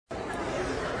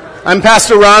I'm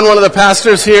Pastor Ron, one of the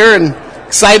pastors here, and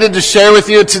excited to share with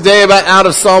you today out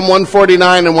of Psalm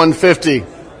 149 and 150.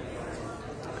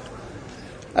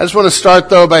 I just want to start,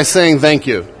 though, by saying thank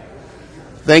you.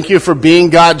 Thank you for being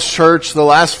God's church. The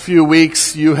last few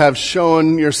weeks, you have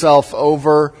shown yourself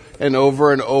over and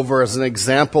over and over as an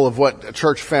example of what a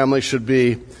church family should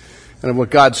be and of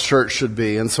what God's church should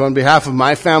be. And so on behalf of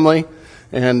my family,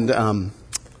 and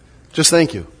just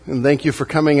thank you. And thank you for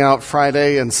coming out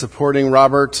Friday and supporting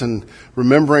Robert and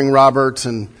remembering Robert.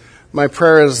 And my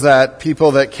prayer is that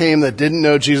people that came that didn't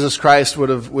know Jesus Christ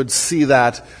would see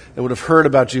that and would have heard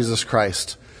about Jesus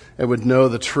Christ and would know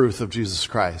the truth of Jesus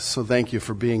Christ. So thank you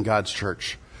for being God's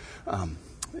church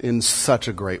in such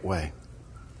a great way.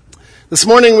 This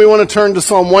morning we want to turn to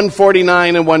Psalm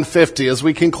 149 and 150 as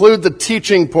we conclude the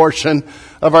teaching portion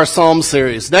of our Psalm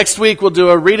series. Next week we'll do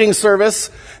a reading service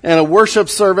and a worship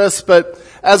service, but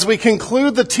as we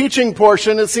conclude the teaching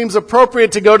portion, it seems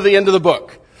appropriate to go to the end of the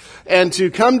book and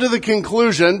to come to the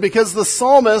conclusion, because the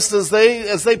psalmist, as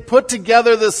they put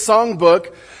together this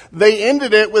songbook, they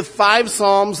ended it with 5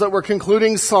 psalms that were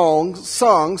concluding songs,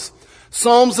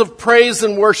 psalms of praise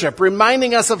and worship,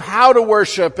 reminding us of how to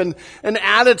worship and an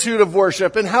attitude of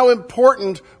worship and how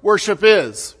important worship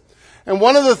is. And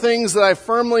one of the things that I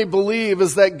firmly believe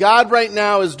is that God right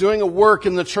now is doing a work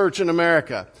in the church in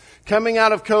America. Coming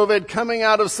out of COVID, coming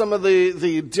out of some of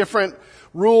the different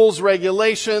rules,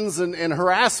 regulations, and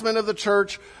harassment of the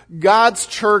church, God's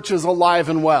church is alive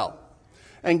and well.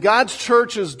 And God's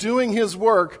church is doing His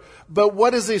work, but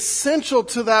what is essential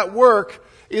to that work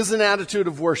is an attitude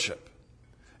of worship,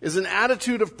 is an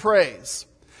attitude of praise.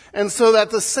 And so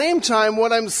at the same time,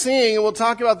 what I'm seeing, and we'll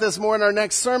talk about this more in our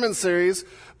next sermon series,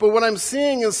 but what I'm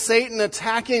seeing is Satan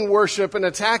attacking worship and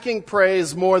attacking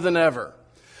praise more than ever.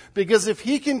 Because if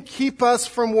he can keep us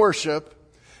from worship,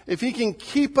 if he can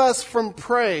keep us from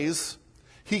praise,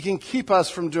 he can keep us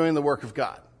from doing the work of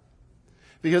God.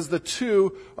 Because the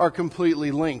two are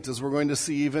completely linked, as we're going to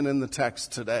see even in the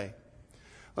text today.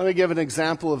 Let me give an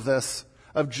example of this,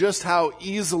 of just how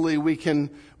easily we can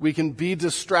be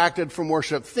distracted from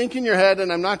worship. Think in your head,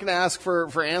 and I'm not going to ask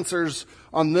for answers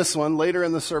on this one. Later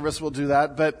in the service we'll do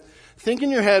that. But think in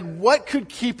your head, what could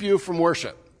keep you from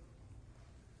worship?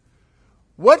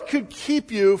 What could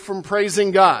keep you from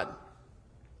praising God?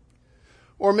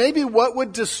 Or maybe what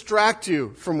would distract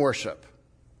you from worship?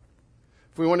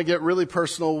 If we want to get really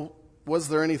personal, was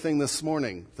there anything this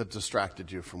morning that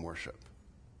distracted you from worship?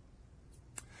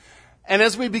 And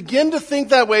as we begin to think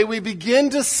that way, we begin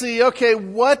to see, okay,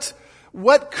 what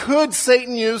could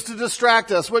Satan use to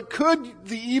distract us? What could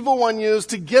the evil one use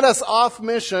to get us off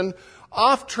mission,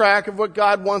 off track of what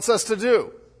God wants us to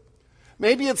do?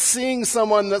 Maybe it's seeing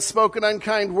someone that spoke an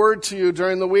unkind word to you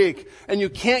during the week, and you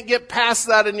can't get past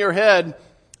that in your head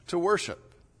to worship.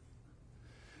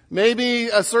 Maybe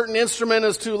a certain instrument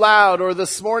is too loud, or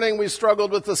this morning we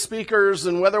struggled with the speakers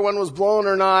and whether one was blown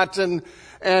or not, and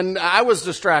I was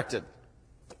distracted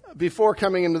before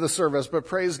coming into the service. But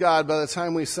praise God, by the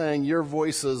time we sang, your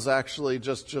voices actually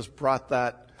just brought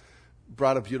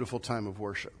a beautiful time of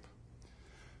worship.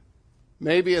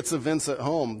 Maybe it's events at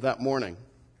home that morning.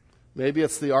 Maybe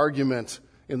it's the argument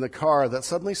in the car that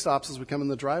suddenly stops as we come in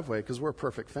the driveway because we're a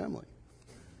perfect family.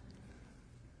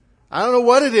 I don't know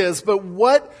what it is, but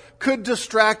what could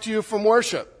distract you from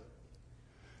worship?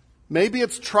 Maybe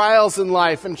it's trials in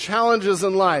life and challenges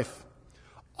in life.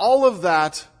 All of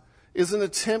that is an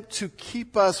attempt to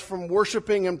keep us from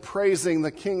worshiping and praising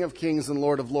the King of Kings and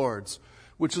Lord of Lords,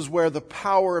 which is where the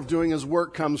power of doing His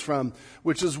work comes from,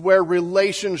 which is where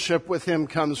relationship with Him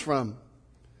comes from.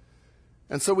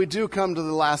 And so we do come to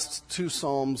the last 2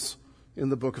 psalms in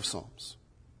the book of Psalms.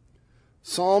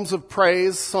 Psalms of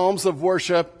praise, psalms of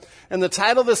worship. And the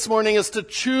title this morning is to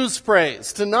choose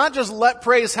praise, to not just let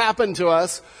praise happen to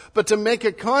us, but to make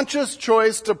a conscious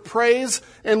choice to praise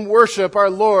and worship our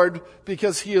Lord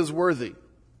because He is worthy.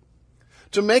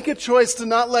 To make a choice to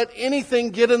not let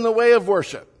anything get in the way of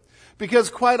worship. Because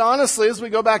quite honestly, as we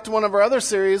go back to one of our other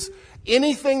series,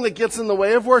 anything that gets in the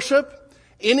way of worship,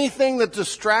 anything that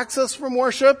distracts us from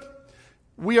worship,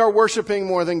 we are worshiping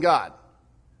more than God.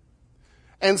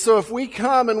 And so if we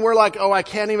come and we're like, oh, I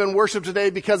can't even worship today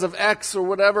because of X or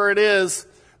whatever it is,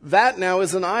 that now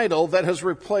is an idol that has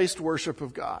replaced worship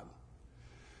of God.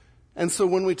 And so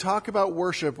when we talk about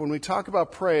worship, when we talk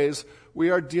about praise, we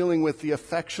are dealing with the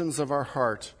affections of our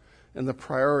heart and the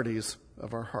priorities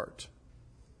of our heart.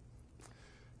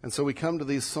 And so we come to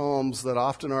these psalms that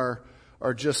often are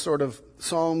just sort of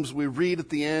psalms we read at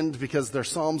the end because they're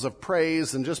psalms of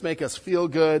praise and just make us feel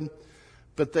good,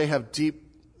 but they have deep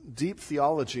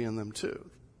theology in them too.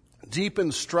 Deep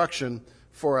instruction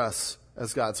for us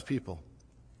as God's people.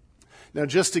 Now,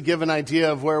 just to give an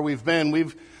idea of where we've been,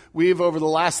 we've over the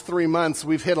last 3 months,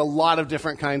 we've hit a lot of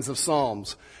different kinds of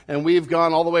Psalms. And we've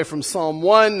gone all the way from Psalm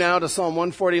 1 now to Psalm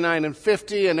 149 and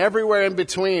 50 and everywhere in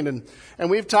between. And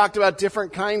we've talked about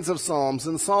different kinds of Psalms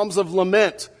and Psalms of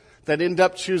lament that end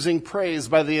up choosing praise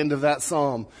by the end of that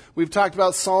Psalm. We've talked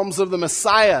about Psalms of the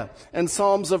Messiah and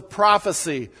Psalms of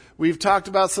prophecy. We've talked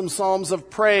about some Psalms of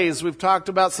praise. We've talked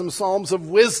about some Psalms of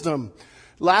wisdom.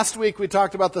 Last week we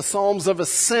talked about the Psalms of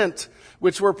ascent,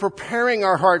 which were preparing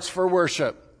our hearts for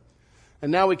worship.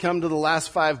 And now we come to the last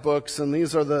 5 books, and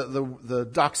these are the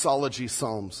doxology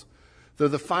psalms. They're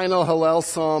the final Hallel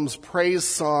psalms, praise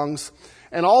songs.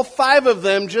 And all 5 of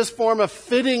them just form a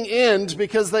fitting end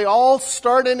because they all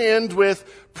start and end with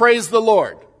praise the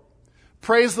Lord.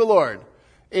 Praise the Lord.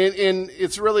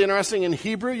 It's really interesting. In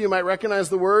Hebrew, you might recognize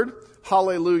the word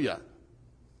hallelujah.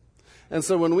 And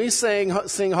so when we sing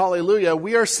hallelujah,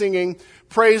 we are singing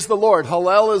praise the Lord.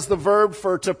 Hallel is the verb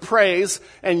for to praise,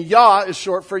 and Yah is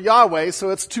short for Yahweh, so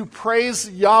it's to praise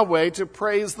Yahweh, to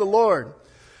praise the Lord.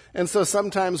 And so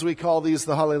sometimes we call these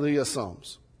the Hallelujah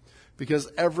Psalms,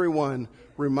 because everyone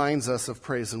reminds us of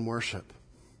praise and worship.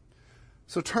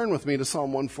 So turn with me to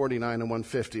Psalm 149 and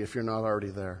 150 if you're not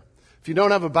already there. If you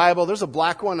don't have a Bible, there's a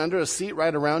black one under a seat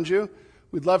right around you.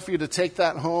 We'd love for you to take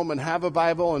that home and have a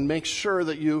Bible and make sure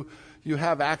that you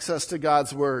have access to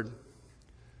God's Word.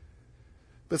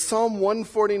 But Psalm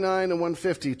 149 and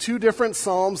 150, 2 different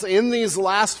psalms in these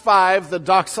last 5, the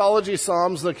doxology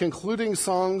psalms, the concluding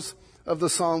songs of the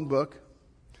songbook.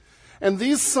 And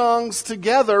these songs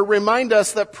together remind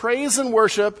us that praise and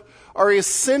worship are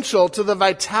essential to the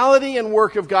vitality and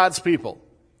work of God's people.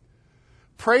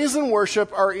 Praise and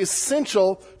worship are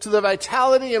essential to the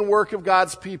vitality and work of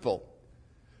God's people.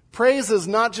 Praise is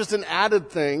not just an added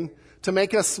thing to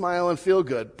make us smile and feel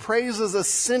good. Praise is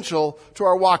essential to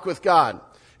our walk with God.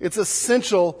 It's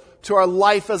essential to our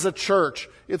life as a church.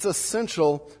 It's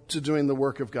essential to doing the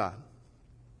work of God.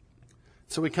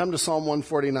 So we come to Psalm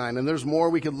 149, and there's more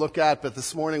we could look at, but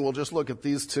this morning we'll just look at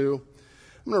these 2.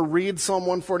 I'm going to read Psalm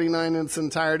 149 in its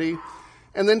entirety.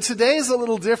 And then today's a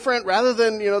little different. Rather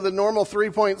than, the normal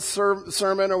 3-point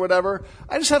sermon or whatever,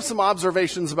 I just have some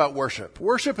observations about worship.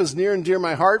 Worship is near and dear to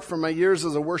my heart from my years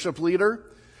as a worship leader.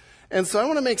 And so I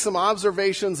want to make some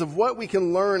observations of what we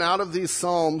can learn out of these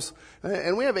Psalms.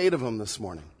 And we have 8 of them this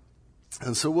morning.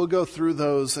 And so we'll go through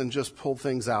those and just pull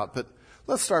things out. But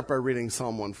let's start by reading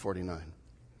Psalm 149.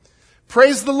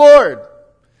 Praise the Lord.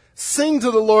 Sing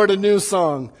to the Lord a new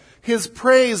song, His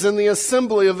praise in the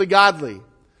assembly of the godly.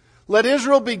 Let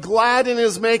Israel be glad in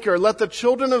His Maker. Let the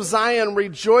children of Zion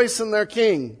rejoice in their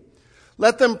King.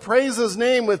 Let them praise His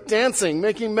name with dancing,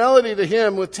 making melody to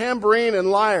Him with tambourine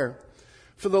and lyre.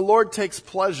 For the Lord takes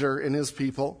pleasure in His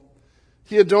people.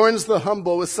 He adorns the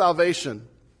humble with salvation.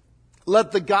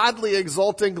 Let the godly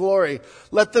exult in glory.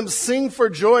 Let them sing for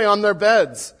joy on their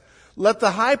beds. Let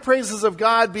the high praises of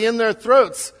God be in their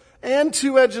throats and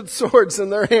 2-edged swords in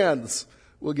their hands.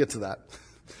 We'll get to that.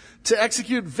 To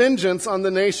execute vengeance on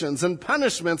the nations and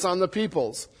punishments on the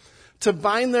peoples. To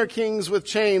bind their kings with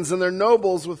chains and their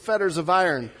nobles with fetters of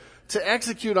iron. To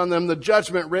execute on them the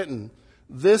judgment written.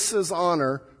 This is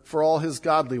honor for all His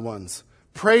godly ones.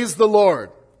 Praise the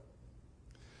Lord.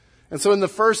 And so in the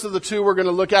first of the 2 we're going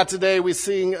to look at today, we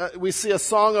see a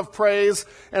song of praise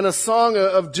and a song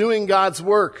of doing God's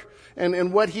work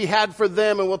and what He had for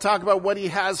them. And we'll talk about what He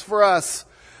has for us.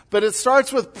 But it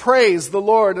starts with praise the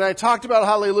Lord. And I talked about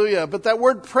hallelujah, but that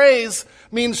word praise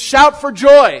means shout for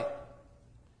joy.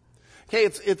 Okay,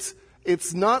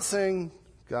 it's not saying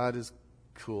God is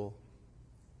cool.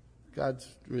 God's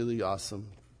really awesome.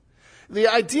 The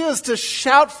idea is to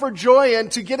shout for joy and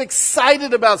to get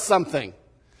excited about something.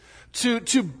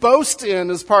 To boast in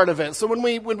is part of it. So when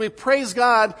we praise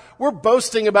God, we're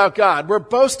boasting about God. We're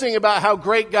boasting about how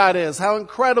great God is, how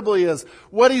incredible He is,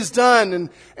 what He's done,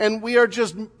 and we are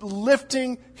just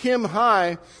lifting Him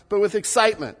high, but with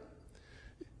excitement.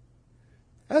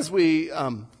 As we, I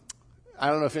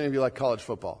don't know if any of you like college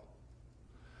football.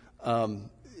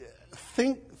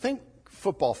 Think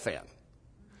football fan.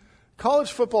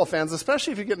 College football fans,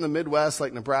 especially if you get in the Midwest,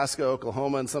 like Nebraska,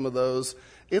 Oklahoma, and some of those,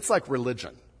 it's like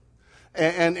religion.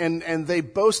 And they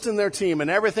boast in their team, and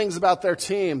everything's about their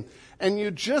team. And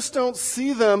you just don't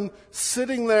see them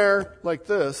sitting there like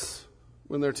this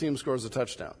when their team scores a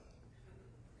touchdown.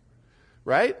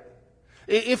 Right?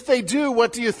 If they do,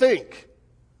 what do you think?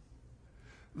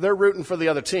 They're rooting for the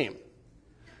other team.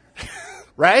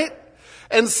 Right?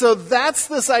 And so that's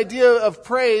this idea of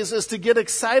praise, is to get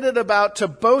excited about, to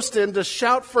boast in, to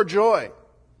shout for joy.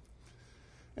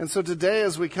 And so today,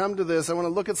 as we come to this, I want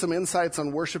to look at some insights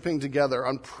on worshiping together,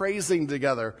 on praising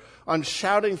together, on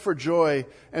shouting for joy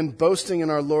and boasting in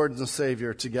our Lord and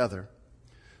Savior together.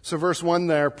 So verse 1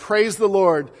 there, praise the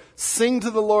Lord, sing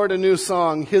to the Lord a new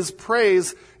song, his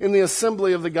praise in the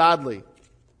assembly of the godly.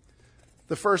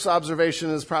 The first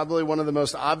observation is probably one of the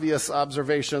most obvious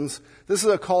observations. This is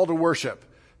a call to worship.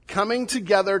 Coming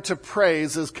together to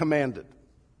praise is commanded.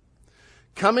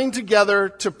 Coming together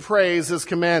to praise is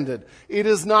commanded. It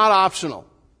is not optional.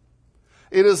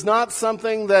 It is not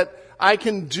something that I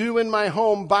can do in my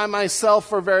home by myself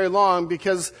for very long,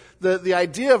 because the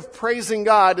idea of praising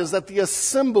God is that the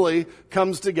assembly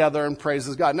comes together and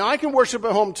praises God. Now, I can worship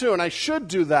at home too, and I should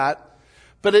do that,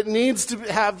 but it needs to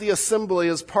have the assembly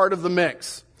as part of the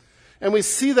mix. And we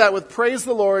see that with praise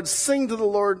the Lord, sing to the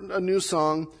Lord a new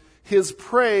song, his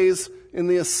praise in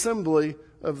the assembly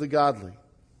of the godly.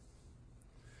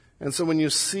 And so when you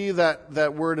see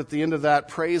that word at the end of that,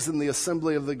 praise in the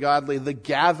assembly of the godly, the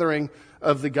gathering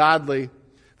of the godly,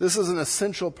 this is an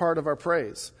essential part of our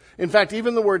praise. In fact,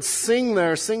 even the word sing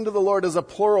there, sing to the Lord, is a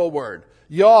plural word.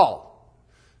 Y'all.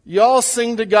 Y'all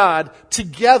sing to God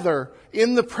together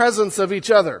in the presence of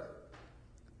each other.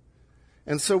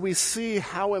 And so we see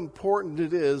how important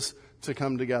it is to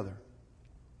come together.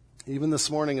 Even this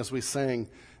morning as we sang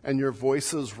and your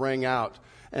voices rang out,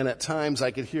 and at times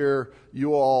I could hear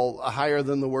you all higher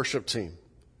than the worship team.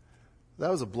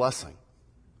 That was a blessing.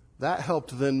 That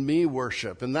helped then me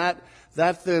worship. And that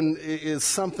then is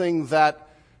something that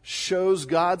shows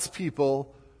God's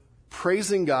people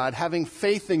praising God, having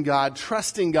faith in God,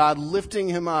 trusting God, lifting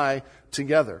him high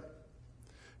together.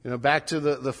 You know, back to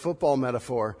the football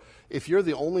metaphor. If you're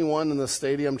the only one in the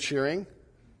stadium cheering,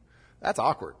 that's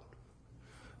awkward.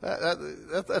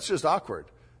 That's just awkward.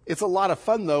 It's a lot of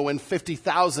fun, though, when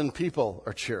 50,000 people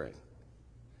are cheering.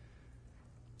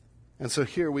 And so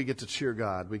here we get to cheer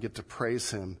God. We get to praise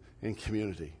him in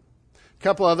community. A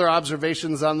couple other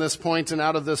observations on this point and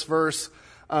out of this verse.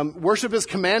 Worship is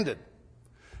commanded.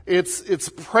 It's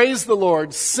praise the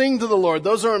Lord, sing to the Lord.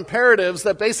 Those are imperatives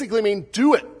that basically mean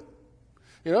do it.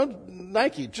 You know,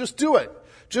 Nike, just do it.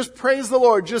 Just praise the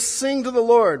Lord. Just sing to the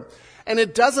Lord. And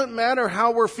it doesn't matter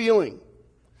how we're feeling.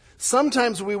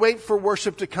 Sometimes we wait for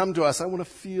worship to come to us. I want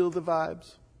to feel the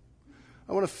vibes.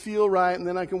 I want to feel right, and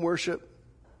then I can worship.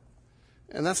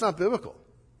 And that's not biblical.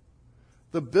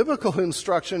 The biblical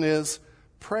instruction is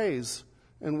praise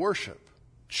and worship.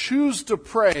 Choose to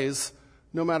praise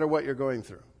no matter what you're going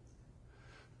through.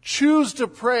 Choose to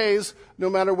praise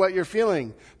no matter what you're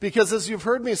feeling. Because as you've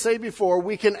heard me say before,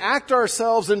 we can act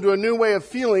ourselves into a new way of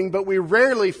feeling, but we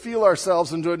rarely feel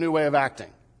ourselves into a new way of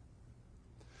acting.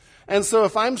 And so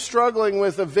if I'm struggling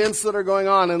with events that are going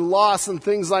on and loss and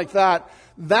things like that,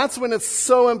 that's when it's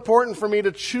so important for me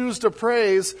to choose to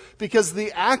praise, because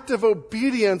the act of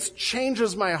obedience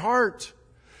changes my heart.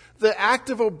 The act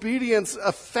of obedience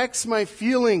affects my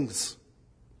feelings.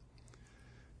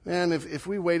 Man, if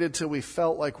we waited till we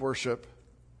felt like worship,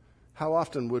 how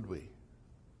often would we?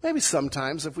 Maybe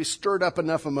sometimes if we stirred up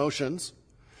enough emotions,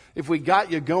 if we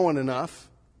got you going enough.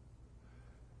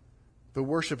 But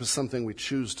worship is something we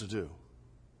choose to do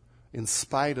in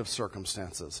spite of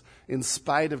circumstances, in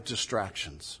spite of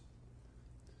distractions.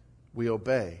 We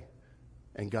obey,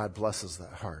 and God blesses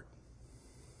that heart.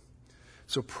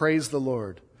 So praise the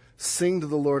Lord. Sing to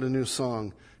the Lord a new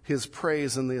song, his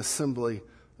praise in the assembly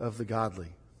of the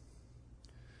godly.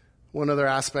 One other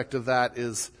aspect of that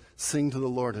is sing to the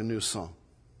Lord a new song.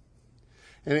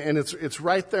 And it's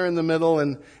right there in the middle,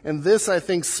 and this, I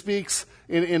think, speaks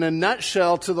in a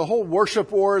nutshell to the whole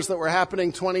worship wars that were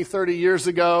happening 20, 30 years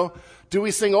ago. Do we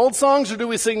sing old songs or do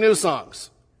we sing new songs?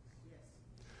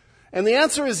 And the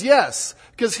answer is yes,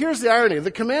 because here's the irony. The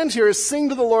command here is sing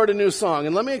to the Lord a new song,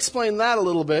 and let me explain that a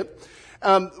little bit.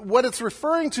 What it's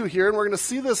referring to here, and we're going to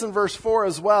see this in verse 4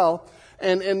 as well,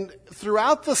 and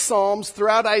throughout the Psalms,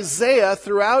 throughout Isaiah,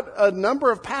 throughout a number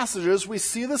of passages, we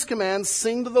see this command,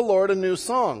 sing to the Lord a new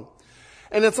song.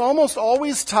 And it's almost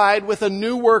always tied with a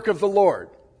new work of the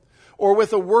Lord, or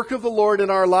with a work of the Lord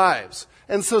in our lives.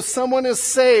 And so someone is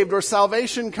saved, or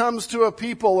salvation comes to a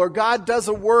people, or God does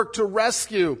a work to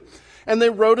rescue, and they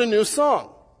wrote a new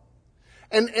song.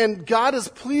 And God is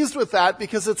pleased with that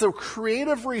because it's a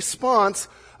creative response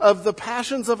of the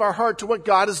passions of our heart to what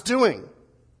God is doing.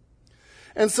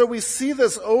 And so we see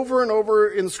this over and over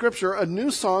in Scripture. A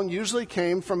new song usually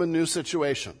came from a new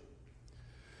situation.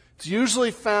 It's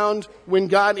usually found when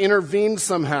God intervened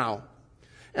somehow.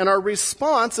 And our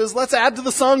response is, let's add to the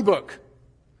songbook.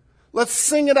 Let's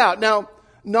sing it out. Now,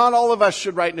 not all of us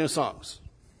should write new songs.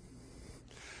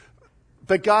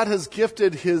 But God has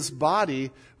gifted his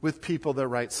body with people that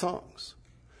write songs.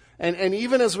 And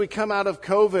even as we come out of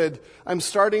COVID, I'm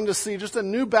starting to see just a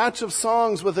new batch of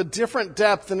songs with a different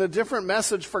depth and a different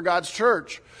message for God's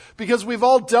church, because we've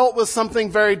all dealt with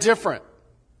something very different.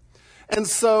 And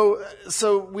so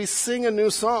we sing a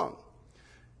new song.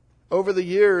 Over the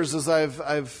years, as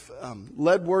I've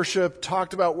led worship,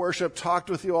 talked about worship,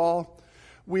 talked with you all,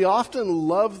 we often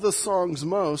love the songs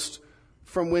most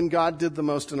from when God did the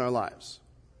most in our lives.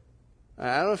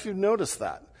 I don't know if you've noticed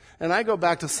that. And I go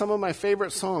back to some of my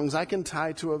favorite songs I can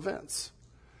tie to events.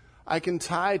 I can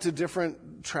tie to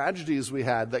different tragedies we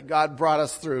had that God brought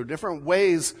us through, different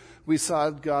ways we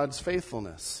saw God's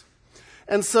faithfulness.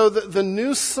 And so the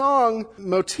new song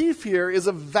motif here is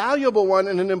a valuable one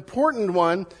and an important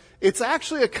one. It's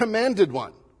actually a commanded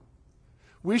one.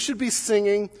 We should be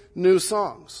singing new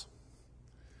songs,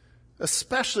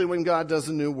 especially when God does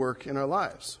a new work in our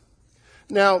lives.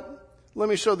 Now, let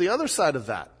me show the other side of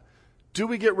that. Do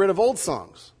we get rid of old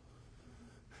songs?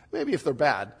 Maybe if they're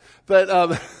bad.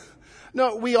 But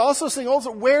no, we also sing old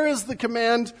songs. Where is the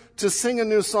command to sing a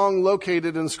new song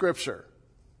located in Scripture?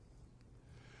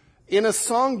 In a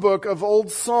songbook of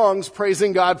old songs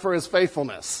praising God for His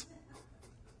faithfulness.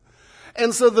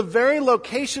 And so the very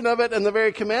location of it and the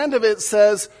very command of it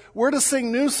says we're to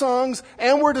sing new songs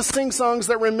and we're to sing songs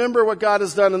that remember what God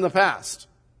has done in the past.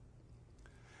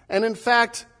 And in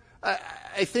fact,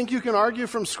 I think you can argue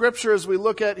from Scripture as we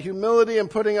look at humility and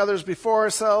putting others before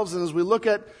ourselves, and as we look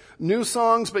at new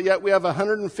songs, but yet we have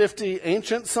 150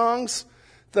 ancient songs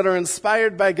that are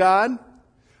inspired by God.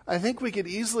 I think we could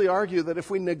easily argue that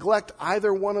if we neglect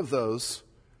either one of those,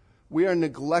 we are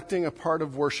neglecting a part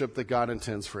of worship that God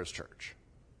intends for His church.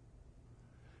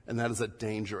 And that is a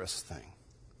dangerous thing.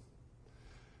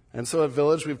 And so at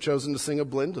Village, we've chosen to sing a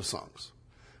blend of songs.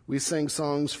 We sang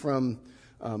songs from...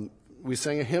 we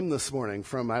sang a hymn this morning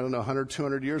from, 100,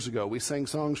 200 years ago. We sang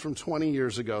songs from 20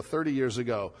 years ago, 30 years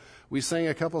ago. We sang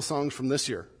a couple songs from this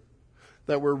year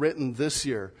that were written this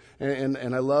year.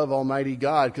 And I love Almighty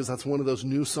God because that's one of those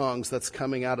new songs that's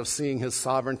coming out of seeing His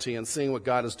sovereignty and seeing what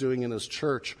God is doing in His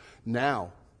church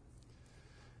now.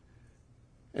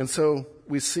 And so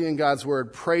we see in God's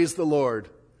Word, praise the Lord,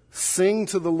 sing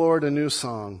to the Lord a new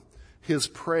song, His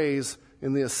praise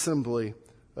in the assembly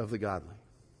of the godly.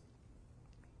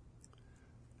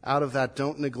 Out of that,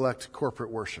 don't neglect corporate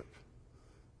worship.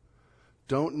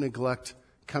 Don't neglect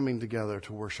coming together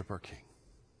to worship our King.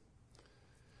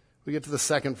 We get to the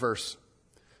second verse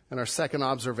and our second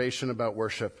observation about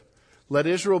worship. Let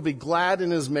Israel be glad in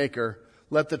his Maker.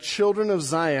 Let the children of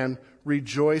Zion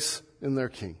rejoice in their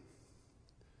King.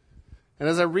 And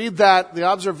as I read that, the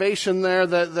observation there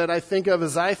that I think of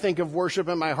as I think of worship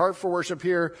and my heart for worship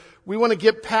here, we want to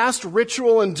get past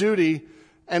ritual and duty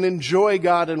and enjoy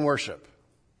God in worship.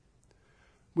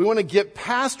 We want to get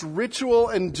past ritual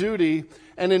and duty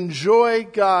and enjoy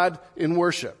God in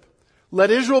worship. Let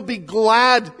Israel be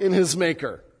glad in his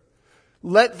Maker.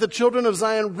 Let the children of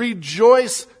Zion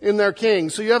rejoice in their King.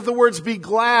 So you have the words be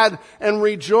glad and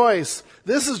rejoice.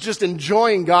 This is just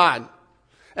enjoying God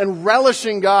and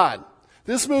relishing God.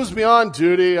 This moves beyond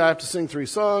duty. I have to sing 3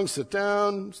 songs, sit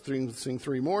down, sing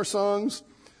 3 more songs,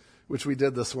 which we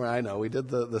did this way. I know, we did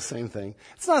the same thing.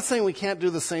 It's not saying we can't do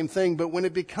the same thing, but when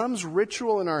it becomes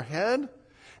ritual in our head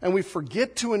and we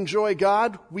forget to enjoy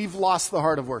God, we've lost the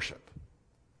heart of worship.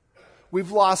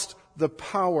 We've lost the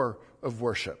power of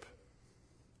worship.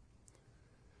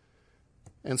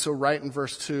 And so right in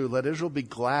verse 2, let Israel be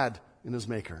glad in his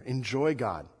Maker. Enjoy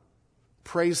God.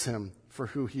 Praise him for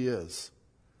who he is.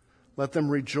 Let them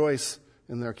rejoice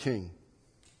in their King.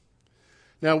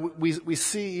 Now, we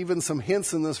see even some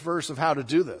hints in this verse of how to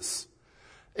do this.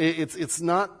 It's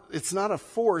not a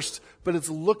forced, but it's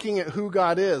looking at who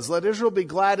God is. Let Israel be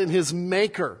glad in his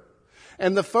Maker.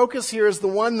 And the focus here is the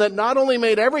one that not only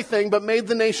made everything, but made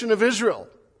the nation of Israel.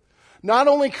 Not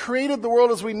only created the world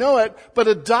as we know it, but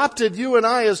adopted you and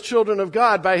I as children of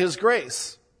God by his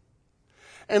grace.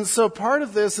 And so part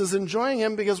of this is enjoying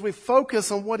him because we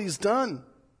focus on what he's done.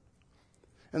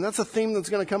 And that's a theme that's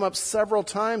going to come up several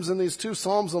times in these 2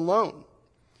 Psalms alone.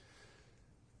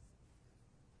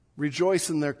 Rejoice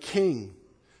in their King,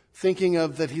 thinking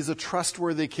of that he's a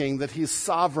trustworthy King, that he's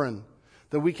sovereign,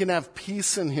 that we can have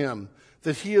peace in him,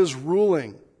 that he is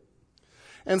ruling.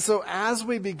 And so as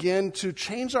we begin to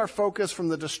change our focus from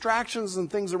the distractions and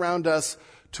things around us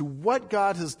to what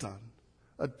God has done,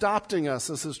 adopting us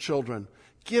as his children,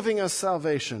 giving us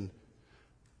salvation,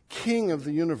 King of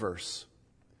the universe,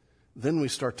 then we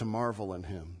start to marvel in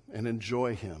him and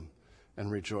enjoy him and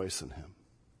rejoice in him.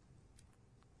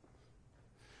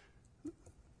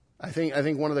 I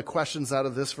think one of the questions out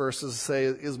of this verse is to say,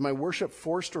 is my worship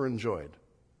forced or enjoyed?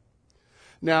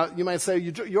 Now, you might say,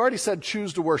 you already said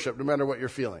choose to worship no matter what you're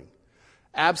feeling.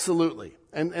 Absolutely.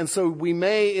 And so we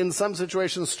may, in some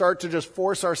situations, start to just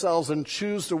force ourselves and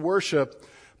choose to worship.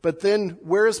 But then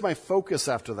where is my focus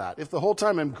after that? If the whole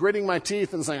time I'm gritting my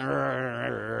teeth and saying,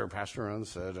 Pastor Ron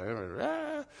said,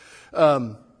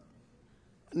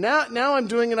 now I'm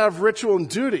doing it out of ritual and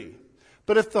duty.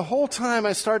 But if the whole time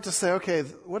I start to say, okay,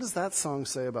 what does that song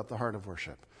say about the heart of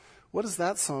worship? What does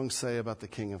that song say about the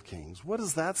King of Kings? What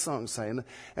does that song say?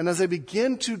 And as I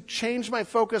begin to change my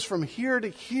focus from here to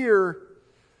here,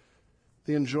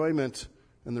 the enjoyment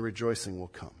and the rejoicing will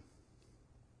come.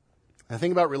 I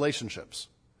think about relationships.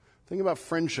 Think about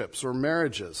friendships or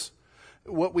marriages.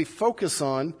 What we focus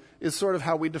on is sort of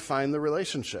how we define the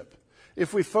relationship.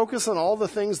 If we focus on all the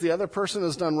things the other person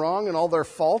has done wrong and all their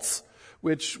faults,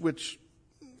 which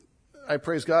I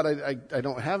praise God, I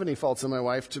don't have any faults in my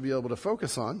wife to be able to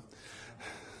focus on.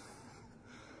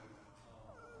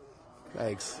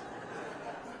 Thanks.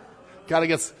 Gotta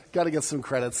get some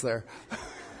credits there.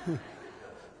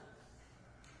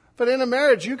 But in a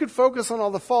marriage, you could focus on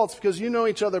all the faults because you know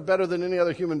each other better than any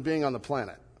other human being on the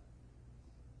planet.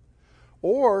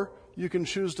 Or you can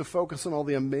choose to focus on all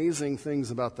the amazing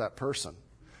things about that person,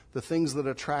 the things that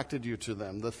attracted you to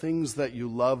them, the things that you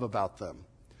love about them.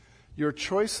 Your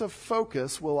choice of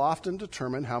focus will often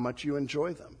determine how much you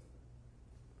enjoy them.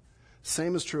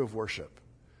 Same is true of worship.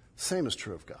 Same is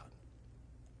true of God.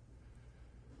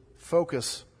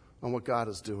 Focus on what God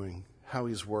is doing, how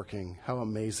He's working, how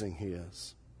amazing He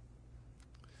is.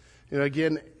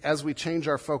 Again, as we change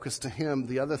our focus to Him,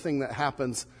 the other thing that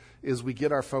happens is we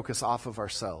get our focus off of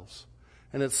ourselves.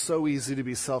 And it's so easy to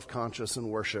be self-conscious in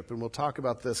worship. And we'll talk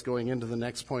about this going into the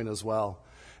next point as well.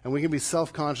 And we can be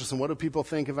self-conscious. And what do people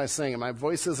think if I sing? And my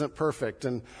voice isn't perfect.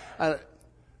 And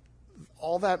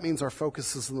all that means our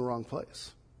focus is in the wrong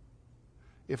place.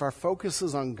 If our focus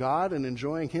is on God and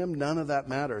enjoying Him, none of that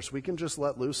matters. We can just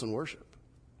let loose and worship.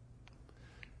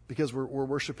 Because we're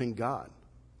worshiping God,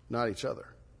 not each other.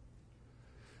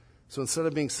 So instead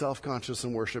of being self-conscious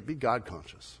in worship, be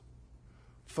God-conscious.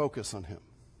 Focus on Him.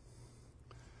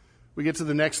 We get to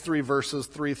the next three verses,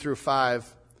 3 through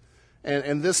 5.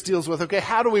 And this deals with, okay,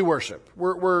 how do we worship?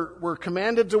 We're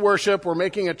commanded to worship. We're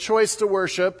making a choice to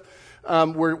worship.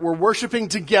 We're worshiping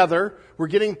together. We're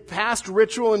getting past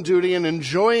ritual and duty and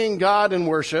enjoying God in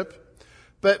worship.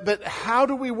 But how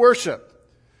do we worship?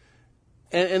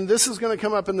 And this is going to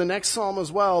come up in the next psalm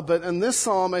as well. But in this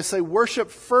psalm, I say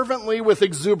worship fervently with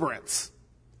exuberance.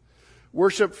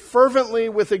 Worship fervently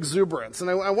with exuberance. And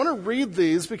I want to read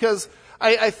these because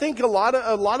I think a lot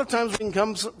of times we can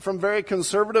come from very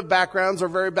conservative backgrounds or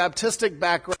very Baptistic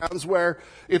backgrounds where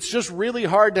it's just really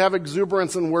hard to have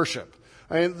exuberance in worship.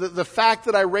 I mean, the fact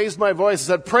that I raised my voice and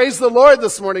said, "Praise the Lord"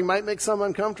 this morning might make some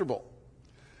uncomfortable.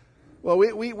 Well,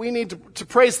 we need to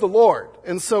praise the Lord.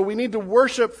 And so we need to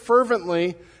worship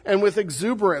fervently and with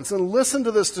exuberance. And listen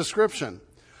to this description.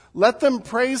 Let them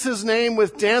praise His name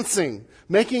with dancing,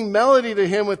 making melody to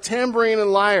Him with tambourine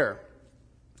and lyre.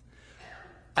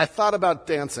 I thought about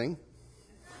dancing.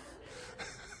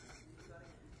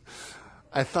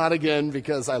 I thought again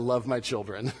because I love my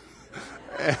children.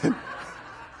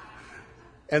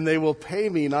 And they will pay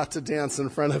me not to dance in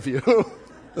front of you.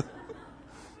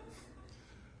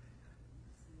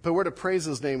 But we're to praise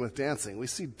His name with dancing. We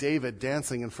see David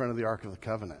dancing in front of the Ark of the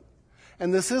Covenant.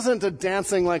 And this isn't a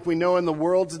dancing like we know in the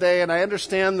world today. And I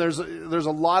understand there's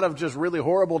a lot of just really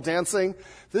horrible dancing.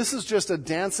 This is just a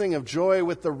dancing of joy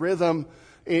with the rhythm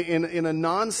in a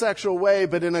non-sexual way,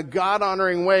 but in a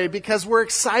God-honoring way because we're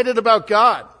excited about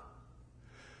God.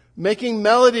 Making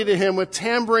melody to Him with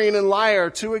tambourine and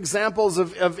lyre, two examples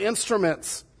of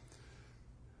instruments.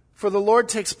 For the Lord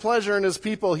takes pleasure in His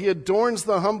people. He adorns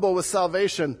the humble with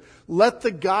salvation. Let the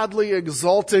godly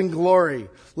exult in glory.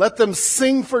 Let them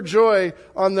sing for joy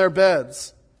on their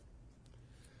beds.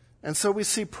 And so we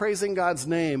see praising God's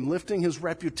name, lifting His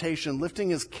reputation, lifting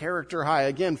His character high.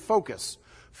 Again, focus.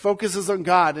 Focus is on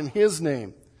God and His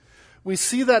name. We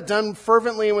see that done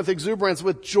fervently and with exuberance,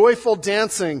 with joyful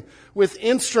dancing, with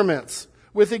instruments,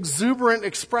 with exuberant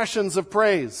expressions of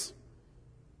praise.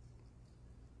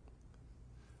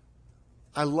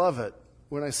 I love it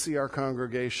when I see our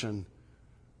congregation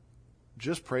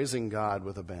just praising God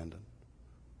with abandon.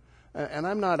 And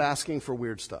I'm not asking for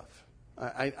weird stuff.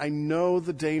 I know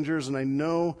the dangers and I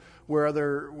know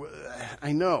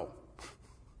I know.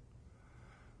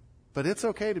 But it's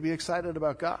okay to be excited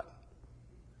about God.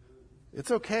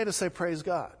 It's okay to say praise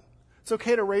God. It's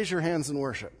okay to raise your hands in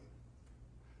worship.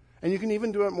 And you can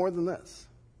even do it more than this.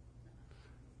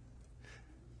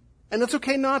 And it's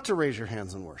okay not to raise your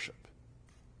hands in worship.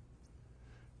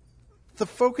 The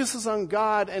focus is on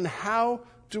God, and how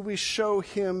do we show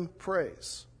him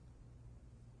praise?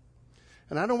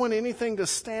 And I don't want anything to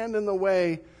stand in the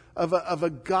way of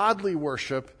a godly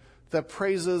worship that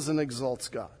praises and exalts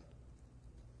God.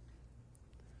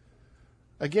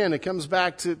 Again, it comes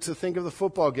back to think of the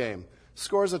football game.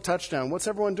 Scores a touchdown. What's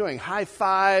everyone doing? High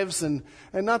fives, and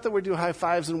not that we do high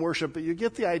fives in worship, but you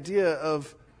get the idea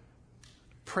of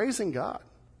praising God.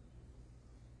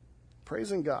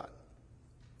 Praising God.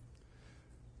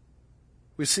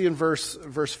 We see in verse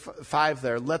 5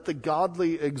 there, let the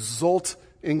godly exult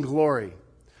in glory.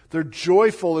 They're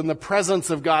joyful in the presence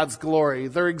of God's glory.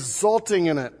 They're exulting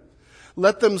in it.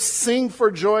 Let them sing for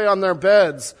joy on their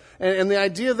beds. And the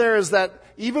idea there is that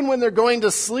even when they're going to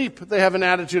sleep, they have an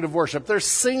attitude of worship. They're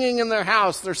singing in their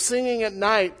house. They're singing at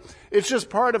night. It's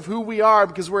just part of who we are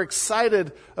because we're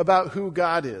excited about who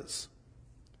God is.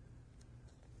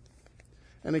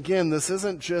 And again, this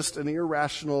isn't just an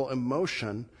irrational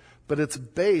emotion, but it's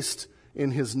based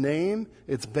in his name.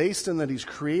 It's based in that he's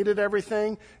created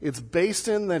everything. It's based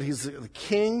in that he's the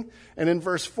king. And in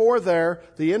verse 4 there,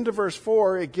 the end of verse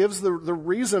 4, it gives the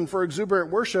reason for exuberant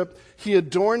worship. He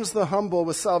adorns the humble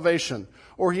with salvation,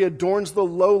 or he adorns the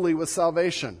lowly with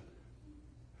salvation.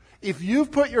 If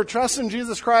you've put your trust in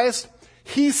Jesus Christ,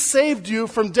 he saved you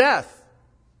from death.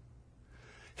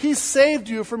 He saved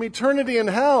you from eternity in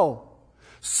hell,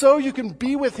 so you can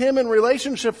be with him in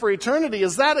relationship for eternity.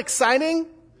 Is that exciting?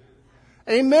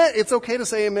 Amen. It's okay to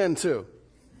say amen too.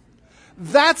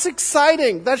 That's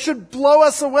exciting. That should blow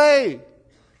us away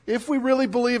if we really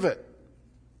believe it.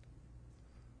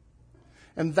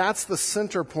 And that's the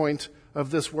center point of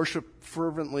this worship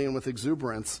fervently and with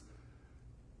exuberance.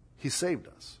 He saved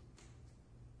us.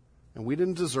 And we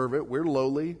didn't deserve it. We're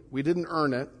lowly. We didn't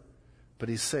earn it, but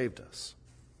he saved us.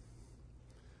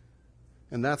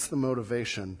 And that's the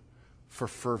motivation for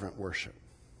fervent worship.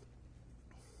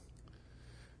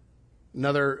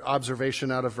 Another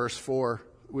observation out of verse 4,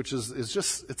 which is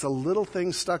just, it's a little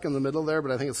thing stuck in the middle there,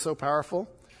 but I think it's so powerful.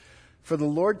 For the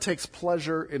Lord takes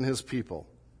pleasure in his people.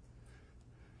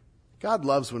 God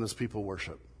loves when his people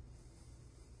worship.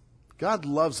 God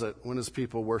loves it when his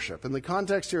people worship. And the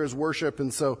context here is worship,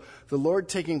 and so the Lord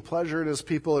taking pleasure in his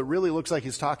people, it really looks like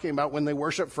he's talking about when they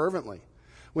worship fervently,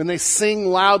 when they sing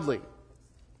loudly,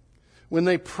 when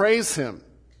they praise him.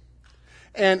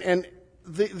 And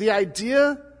the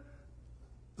idea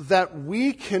that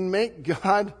we can make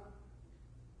God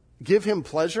give him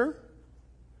pleasure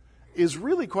is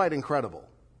really quite incredible.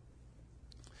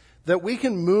 That we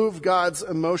can move God's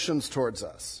emotions towards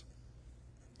us.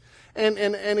 And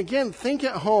again, think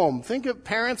at home. Think of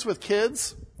parents with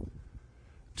kids.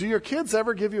 Do your kids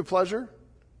ever give you pleasure?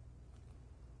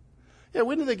 Yeah,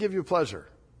 when do they give you pleasure?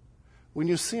 When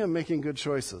you see them making good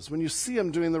choices. When you see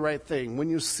them doing the right thing. When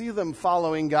you see them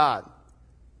following God.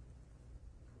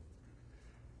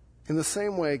 In the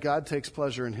same way, God takes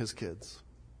pleasure in his kids,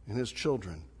 in his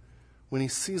children, when he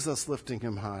sees us lifting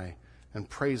him high and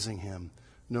praising him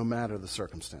no matter the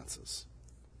circumstances.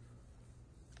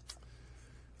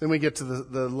 Then we get to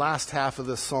the last half of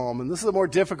this psalm, and this is a more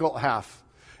difficult half.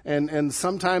 And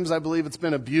sometimes I believe it's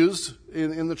been abused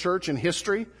in the church, in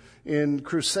history, in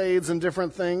crusades and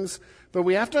different things. But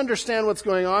we have to understand what's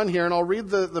going on here, and I'll read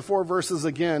the 4 verses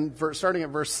again, starting at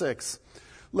verse 6.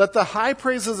 Let the high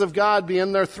praises of God be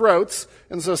in their throats,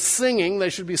 and so singing, they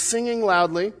should be singing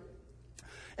loudly,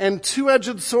 and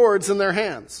two-edged swords in their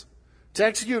hands, to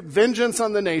execute vengeance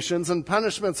on the nations and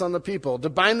punishments on the people, to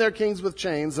bind their kings with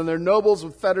chains and their nobles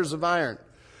with fetters of iron,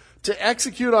 to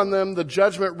execute on them the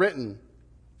judgment written.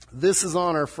 This is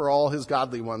honor for all his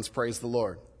godly ones, praise the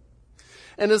Lord.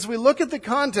 And as we look at the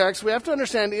context, we have to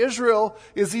understand Israel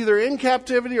is either in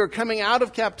captivity or coming out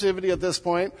of captivity at this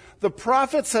point. The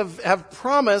prophets have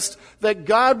promised that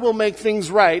God will make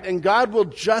things right and God will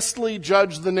justly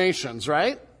judge the nations,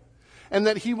 right? And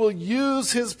that he will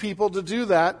use his people to do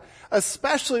that,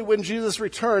 especially when Jesus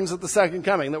returns at the second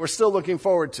coming, that we're still looking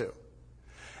forward to.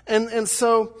 And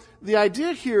so the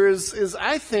idea here is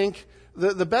I think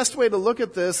the best way to look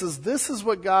at this is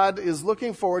what God is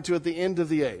looking forward to at the end of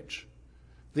the age.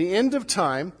 The end of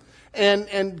time,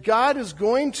 and God is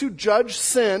going to judge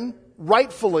sin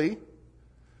rightfully,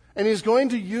 and he's going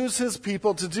to use his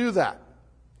people to do that.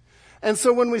 And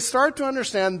so when we start to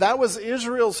understand that was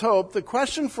Israel's hope, the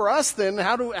question for us then,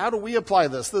 how do we apply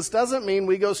this? This doesn't mean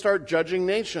we go start judging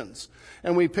nations,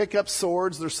 and we pick up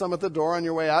swords, there's some at the door on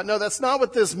your way out. No, that's not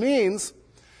what this means.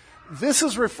 This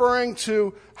is referring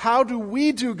to how do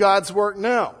we do God's work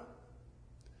now?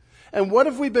 And what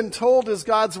have we been told is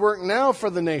God's work now for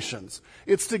the nations?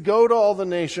 It's to go to all the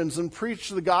nations and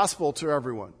preach the gospel to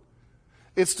everyone.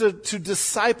 It's to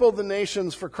disciple the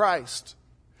nations for Christ.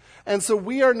 And so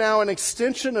we are now an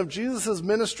extension of Jesus'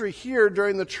 ministry here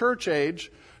during the church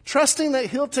age, trusting that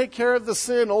he'll take care of the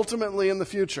sin ultimately in the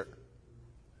future.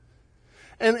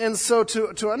 And so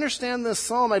to understand this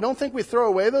psalm, I don't think we throw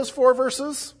away those 4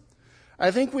 verses. I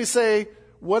think we say,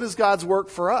 what is God's work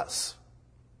for us?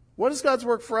 What is God's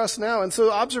work for us now? And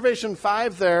so observation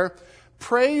 5 there,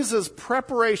 praise is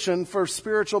preparation for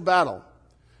spiritual battle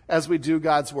as we do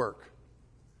God's work.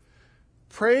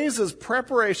 Praise is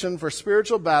preparation for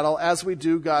spiritual battle as we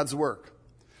do God's work.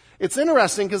 It's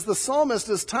interesting because the psalmist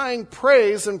is tying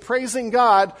praise and praising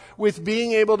God with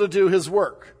being able to do his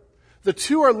work. The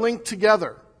two are linked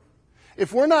together.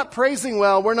 If we're not praising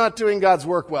well, we're not doing God's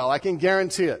work well. I can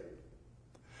guarantee it.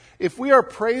 If we are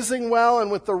praising well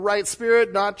and with the right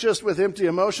spirit, not just with empty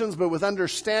emotions, but with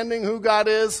understanding who God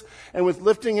is and with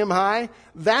lifting him high,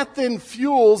 that then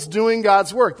fuels doing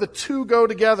God's work. The two go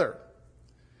together.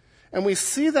 And we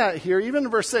see that here, even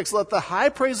in verse 6, let the high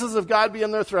praises of God be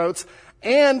in their throats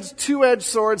and 2-edged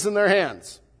swords in their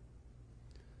hands.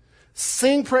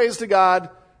 Sing praise to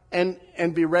God and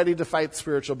be ready to fight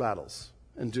spiritual battles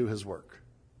and do his work.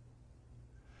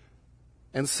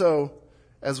 And so,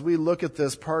 as we look at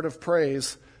this, part of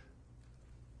praise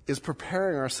is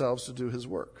preparing ourselves to do his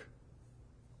work.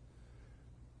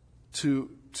 To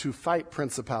fight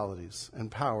principalities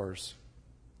and powers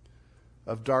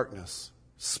of darkness,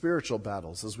 spiritual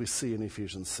battles, as we see in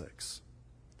Ephesians 6.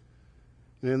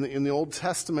 In the Old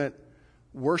Testament,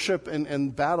 worship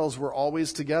and battles were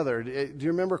always together. Do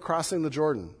you remember crossing the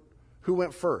Jordan? Who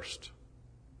went first?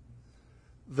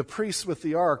 The priests with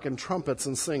the ark and trumpets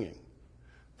and singing.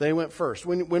 They went first.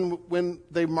 When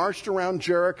they marched around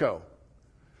Jericho,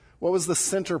 what was the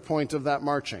center point of that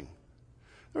marching?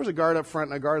 There was a guard up front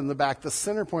and a guard in the back. The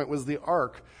center point was the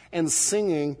ark and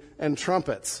singing and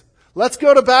trumpets. Let's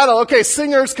go to battle. Okay,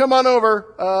 singers, come on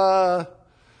over.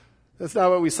 That's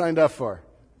not what we signed up for.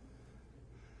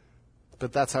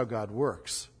 But that's how God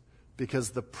works, because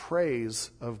the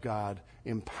praise of God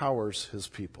empowers his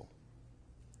people.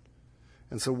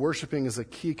 And so worshiping is a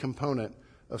key component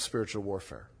of spiritual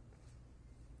warfare.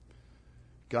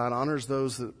 God honors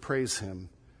those that praise him,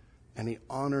 and he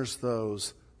honors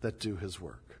those that do his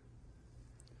work.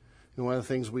 And one of the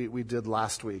things we did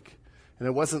last week, and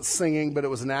it wasn't singing, but it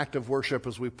was an act of worship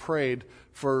as we prayed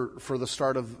for the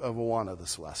start of Awana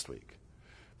this last week.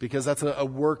 Because that's a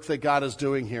work that God is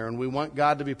doing here, and we want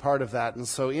God to be part of that. And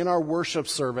so in our worship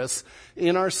service,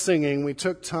 in our singing, we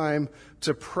took time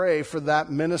to pray for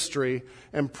that ministry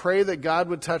and pray that God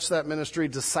would touch that ministry,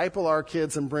 disciple our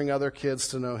kids, and bring other kids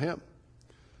to know him.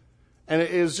 And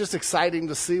it was just exciting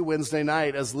to see Wednesday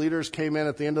night as leaders came in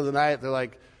at the end of the night. They're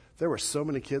like, there were so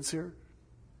many kids here.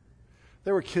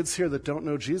 There were kids here that don't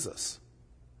know Jesus,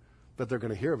 but they're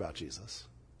going to hear about Jesus.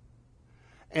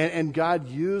 And God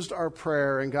used our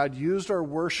prayer and God used our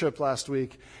worship last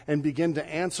week and began to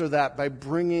answer that by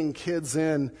bringing kids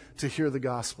in to hear the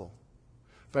gospel,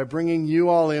 by bringing you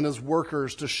all in as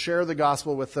workers to share the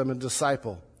gospel with them and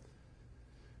disciple.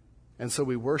 And so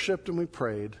we worshiped and we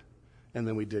prayed, and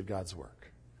then we did God's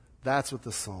work. That's what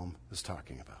the psalm is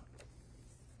talking about.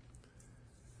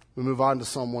 We move on to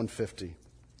Psalm 150.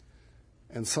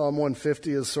 And Psalm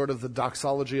 150 is sort of the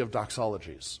doxology of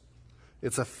doxologies.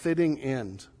 It's a fitting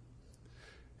end.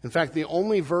 In fact, the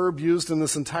only verb used in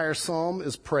this entire psalm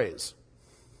is praise.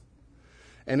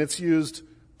 And it's used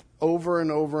over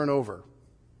and over and over,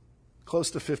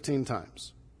 close to 15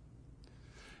 times.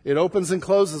 It opens and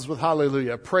closes with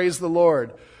hallelujah, praise the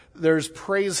Lord. There's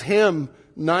praise him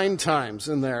 9 times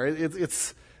in there.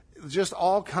 It's just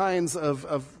all kinds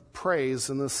of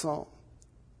praise in this psalm.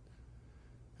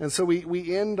 And so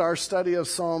we end our study of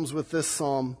Psalms with this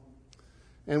psalm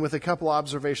and with a couple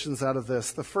observations out of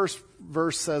this. The first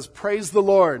verse says, praise the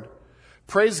Lord.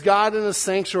 Praise God in his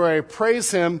sanctuary.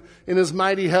 Praise him in his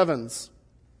mighty heavens.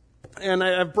 And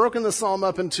I've broken the psalm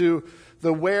up into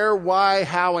the where, why,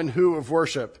 how, and who of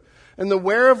worship. And the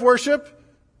where of worship,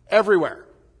 everywhere.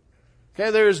 Okay,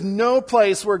 there is no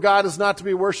place where God is not to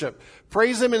be worshiped.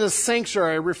 Praise him in his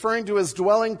sanctuary, referring to his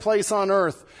dwelling place on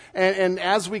earth. And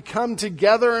as we come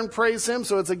together and praise him,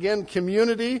 so it's again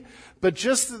community, but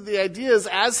just the idea is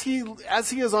as he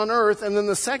is on earth, and then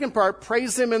the second part,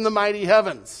 praise him in the mighty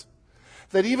heavens.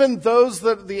 That even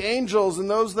the angels and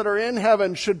those that are in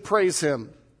heaven should praise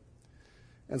him.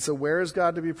 And so where is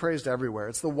God to be praised? Everywhere.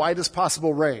 It's the widest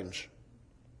possible range.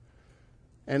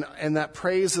 And that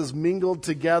praise is mingled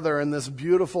together in this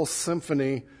beautiful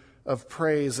symphony of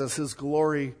praise as his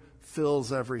glory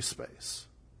fills every space.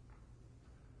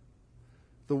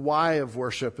 The why of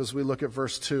worship as we look at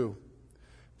verse 2,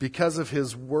 because of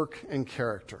his work and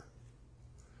character.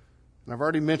 And I've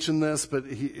already mentioned this, but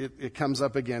it comes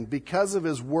up again. Because of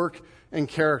his work and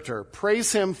character.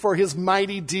 Praise him for his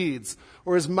mighty deeds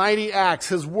or his mighty acts,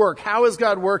 his work. How is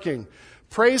God working?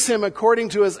 Praise him according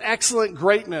to his excellent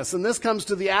greatness. And this comes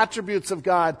to the attributes of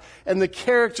God and the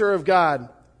character of God.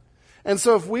 And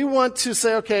so if we want to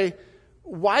say, okay,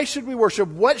 why should we worship?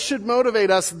 What should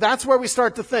motivate us? That's where we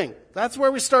start to think. That's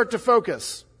where we start to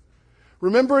focus.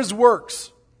 Remember his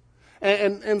works.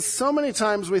 And so many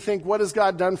times we think, what has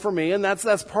God done for me? And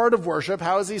that's part of worship.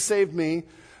 How has he saved me?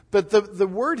 But the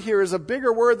word here is a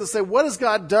bigger word to say, what has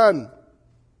God done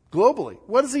globally?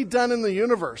 What has he done in the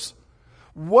universe?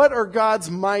 What are God's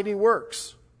mighty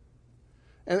works?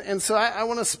 And so I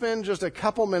want to spend just a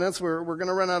couple minutes. We're going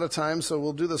to run out of time, so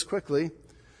we'll do this quickly.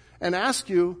 And ask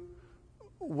you,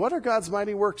 what are God's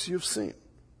mighty works you've seen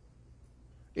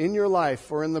in your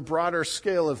life or in the broader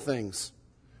scale of things?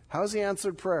 How has he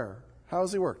answered prayer? How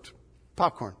has he worked?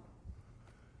 Popcorn.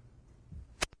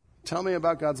 Tell me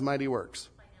about God's mighty works.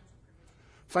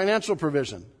 Financial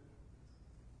provision.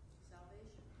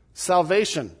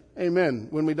 Salvation. Amen.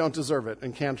 When we don't deserve it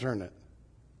and can't earn it.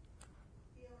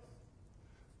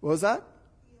 What was that?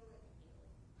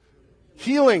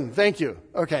 Healing. Thank you.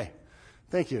 Okay.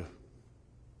 Thank you.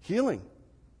 Healing.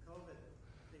 COVID.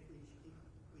 We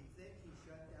think he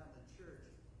shut down the church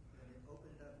and it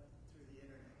opened up through the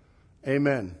internet.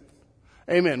 Amen.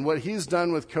 Amen. What he's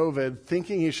done with COVID,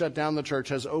 thinking he shut down the church,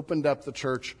 has opened up the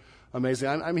church. Amazing.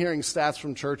 I'm hearing stats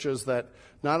from churches that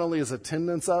not only is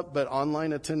attendance up, but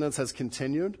online attendance has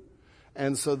continued.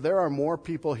 And so there are more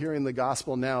people hearing the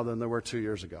gospel now than there were 2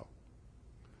 years ago.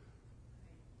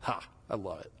 Ha! I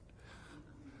love it.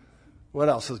 What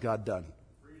else has God done?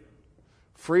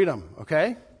 Freedom.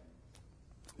 Okay?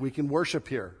 We can worship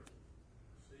here.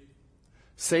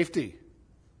 Safety.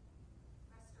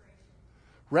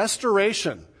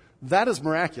 Restoration. That is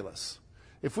miraculous.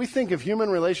 If we think of human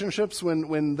relationships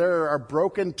when there are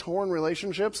broken, torn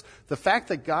relationships, the fact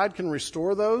that God can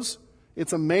restore those,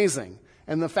 it's amazing.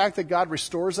 And the fact that God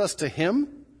restores us to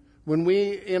him when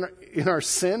we, in our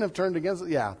sin, have turned against it,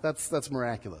 yeah, that's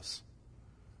miraculous.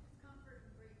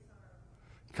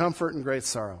 Comfort and great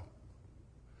sorrow.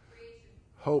 Creation.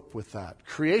 Hope with that.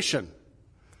 Creation.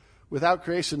 Without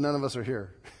creation, none of us are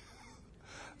here.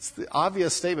 It's the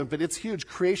obvious statement, but it's huge.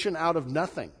 Creation out of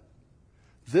nothing.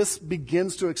 This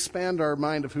begins to expand our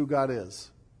mind of who God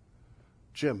is.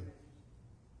 Jim,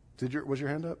 was your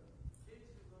hand up?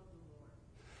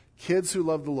 Kids who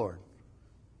love the Lord.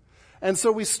 And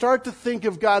so we start to think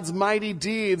of God's mighty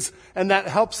deeds, and that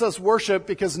helps us worship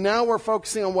because now we're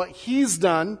focusing on what he's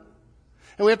done.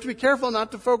 And we have to be careful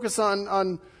not to focus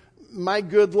on my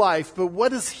good life, but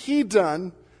what has he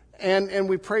done? And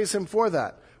we praise him for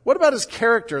that. What about his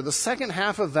character? The second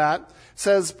half of that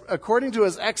says, according to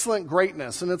his excellent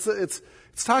greatness. And it's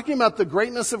talking about the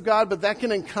greatness of God, but that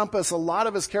can encompass a lot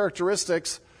of his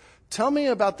characteristics. Tell me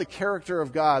about the character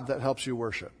of God that helps you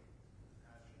worship.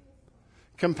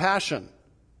 Compassion.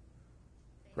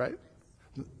 Right?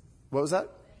 What was that?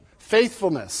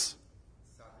 Faithfulness.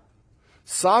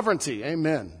 Sovereignty.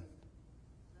 Amen.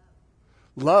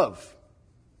 Love.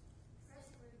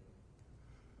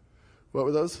 What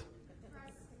were those?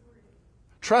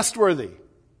 Trustworthy.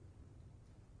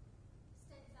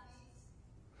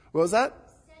 What was that?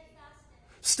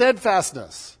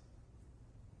 Steadfastness.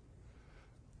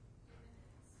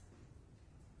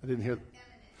 I didn't hear.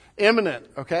 Eminent.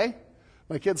 Okay.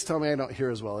 My kids tell me I don't hear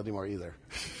as well anymore either.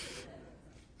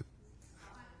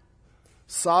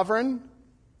 Sovereign.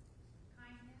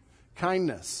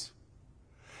 Kindness.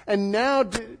 And now,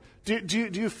 do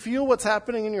you feel what's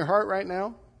happening in your heart right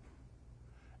now?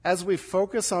 As we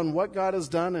focus on what God has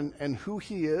done and who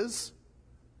he is,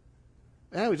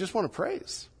 man, we just want to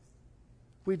praise.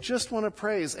 We just want to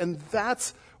praise. And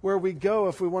that's where we go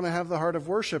if we want to have the heart of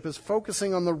worship, is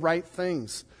focusing on the right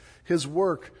things, his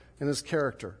work and his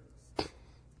character.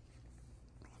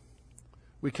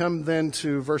 We come then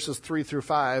to verses 3 through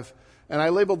 5, and I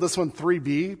labeled this one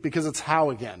 3B because it's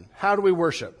how again. How do we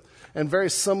worship? And very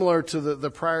similar to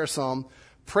the prior psalm,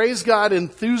 praise God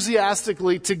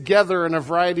enthusiastically together in a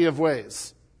variety of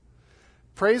ways.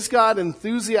 Praise God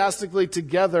enthusiastically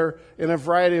together in a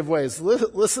variety of ways.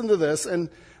 Listen to this. And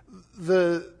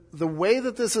the way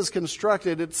that this is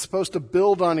constructed, it's supposed to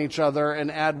build on each other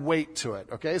and add weight to it.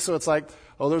 Okay? So it's like,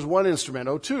 oh, there's one instrument.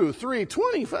 Oh, 2, 3,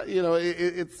 25. You know,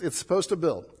 it's supposed to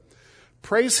build.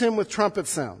 Praise him with trumpet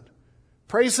sound.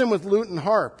 Praise him with lute and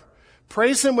harp.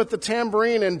 Praise him with the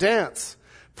tambourine and dance.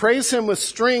 Praise him with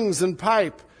strings and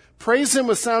pipe. Praise him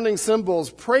with sounding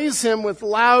cymbals. Praise him with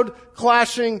loud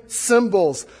clashing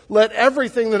cymbals. Let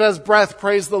everything that has breath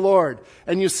praise the Lord.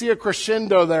 And you see a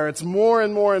crescendo there. It's more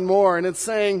and more and more. And it's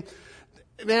saying,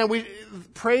 man,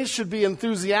 praise should be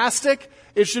enthusiastic.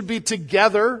 It should be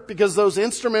together because those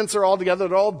instruments are all together.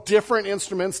 They're all different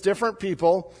instruments, different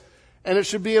people. And it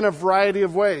should be in a variety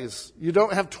of ways. You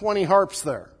don't have 20 harps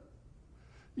there.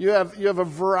 You have a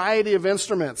variety of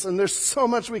instruments. And there's so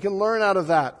much we can learn out of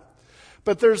that.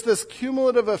 But there's this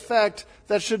cumulative effect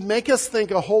that should make us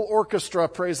think a whole orchestra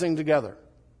praising together.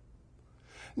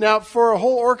 Now, for a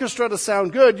whole orchestra to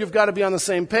sound good, you've got to be on the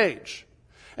same page.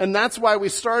 And that's why we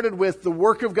started with the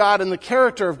work of God and the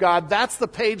character of God. That's the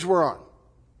page we're on.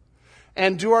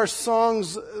 And do our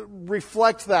songs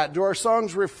reflect that? Do our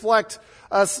songs reflect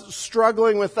us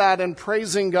struggling with that and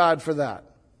praising God for that?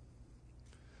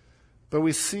 But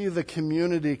we see the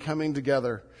community coming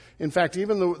together. In fact,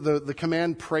 even the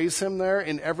command praise him there,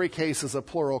 in every case is a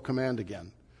plural command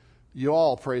again. You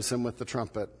all praise him with the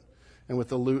trumpet and with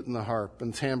the lute and the harp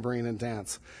and tambourine and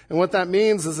dance. And what that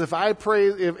means is if I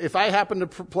happen to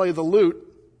play the lute,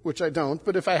 which I don't,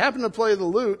 but if I happen to play the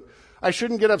lute, I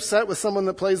shouldn't get upset with someone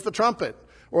that plays the trumpet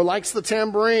or likes the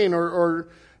tambourine or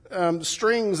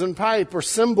strings and pipe or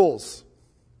cymbals.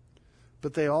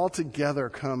 But they all together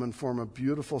come and form a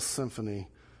beautiful symphony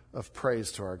of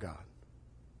praise to our God.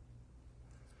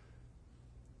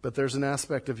 But there's an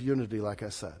aspect of unity, like I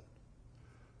said.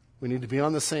 We need to be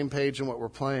on the same page in what we're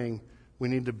playing. We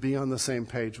need to be on the same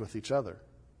page with each other.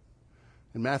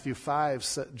 In Matthew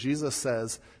 5, Jesus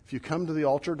says, if you come to the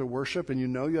altar to worship and you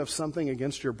know you have something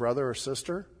against your brother or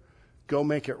sister, go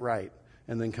make it right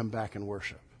and then come back and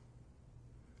worship.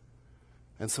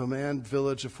 And so, man,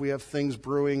 Village, if we have things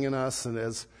brewing in us, and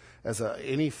as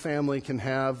any family can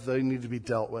have, they need to be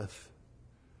dealt with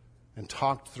and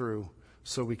talked through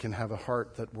so we can have a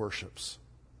heart that worships.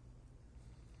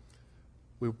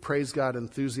 We praise God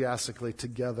enthusiastically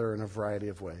together in a variety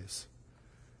of ways.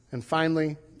 And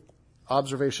finally,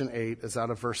 observation 8 is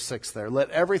out of verse 6 there. Let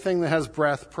everything that has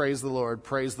breath praise the Lord.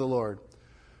 Praise the Lord.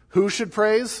 Who should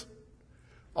praise?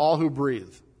 All who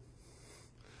breathe.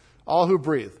 All who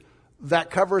breathe.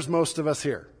 That covers most of us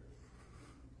here.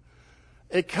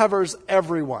 It covers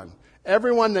everyone.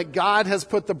 Everyone that God has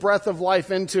put the breath of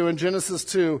life into in Genesis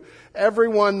 2,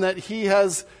 everyone that he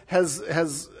has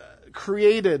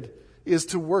created is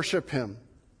to worship him,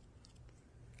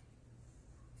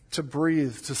 to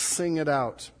breathe, to sing it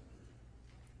out.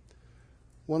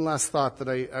 One last thought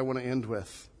that I want to end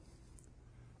with.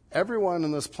 Everyone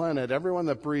on this planet, everyone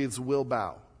that breathes will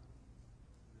bow.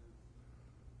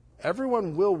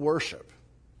 Everyone will worship.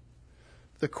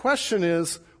 The question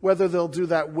is whether they'll do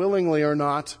that willingly or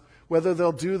not, whether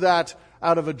they'll do that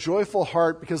out of a joyful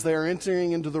heart because they are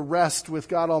entering into the rest with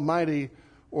God Almighty,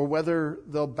 or whether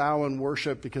they'll bow and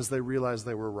worship because they realize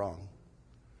they were wrong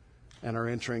and are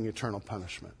entering eternal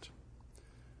punishment.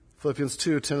 Philippians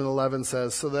 2:10 and 11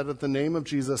 says, so that at the name of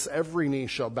Jesus every knee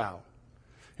shall bow,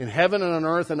 in heaven and on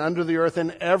earth and under the earth,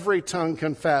 and every tongue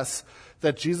confess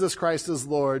that Jesus Christ is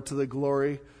Lord, to the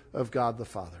glory of God the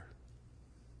Father.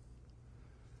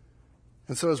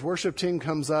 And so as worship team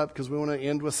comes up, because we want to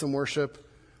end with some worship,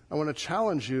 I want to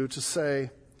challenge you to say,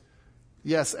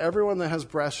 yes, everyone that has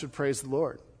breath should praise the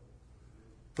Lord.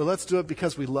 But let's do it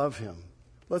because we love him.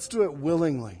 Let's do it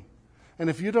willingly. And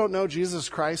if you don't know Jesus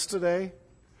Christ today,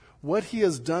 what he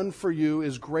has done for you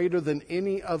is greater than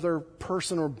any other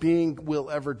person or being will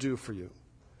ever do for you.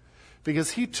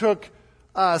 Because he took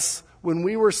us when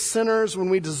we were sinners, when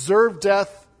we deserved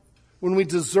death, when we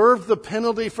deserved the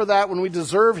penalty for that, when we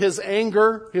deserved his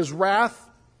anger, his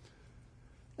wrath.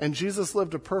 And Jesus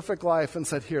lived a perfect life and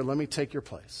said, here, let me take your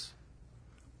place.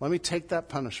 Let me take that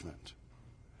punishment.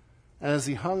 And as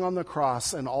he hung on the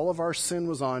cross and all of our sin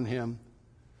was on him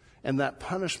and that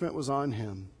punishment was on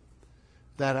him,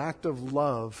 that act of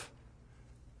love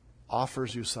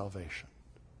offers you salvation.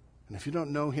 And if you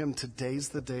don't know him, today's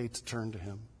the day to turn to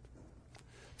him.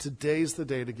 Today's the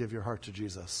day to give your heart to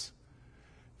Jesus.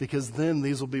 Because then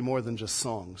these will be more than just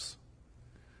songs.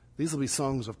 These will be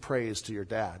songs of praise to your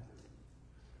dad,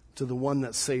 to the one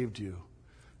that saved you,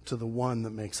 to the one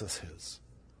that makes us his.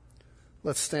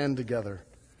 Let's stand together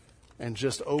and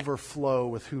just overflow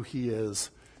with who he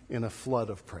is in a flood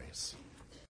of praise.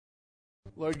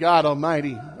 Lord God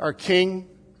Almighty, our King,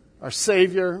 our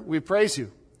Savior, we praise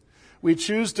you. We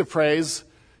choose to praise.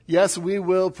 Yes, we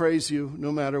will praise you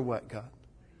no matter what, God,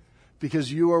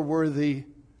 because you are worthy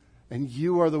and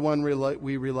you are the one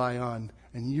we rely on,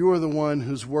 and you are the one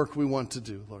whose work we want to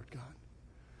do, Lord God.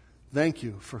 Thank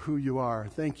you for who you are.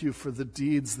 Thank you for the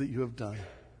deeds that you have done.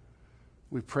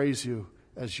 We praise you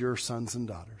as your sons and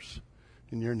daughters.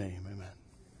 In your name, amen.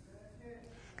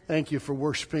 Thank you for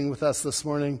worshiping with us this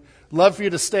morning. Love for you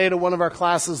to stay to one of our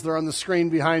classes. They're on the screen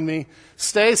behind me.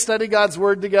 Stay, study God's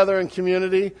Word together in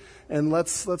community, and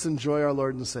let's enjoy our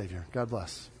Lord and Savior. God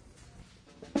bless.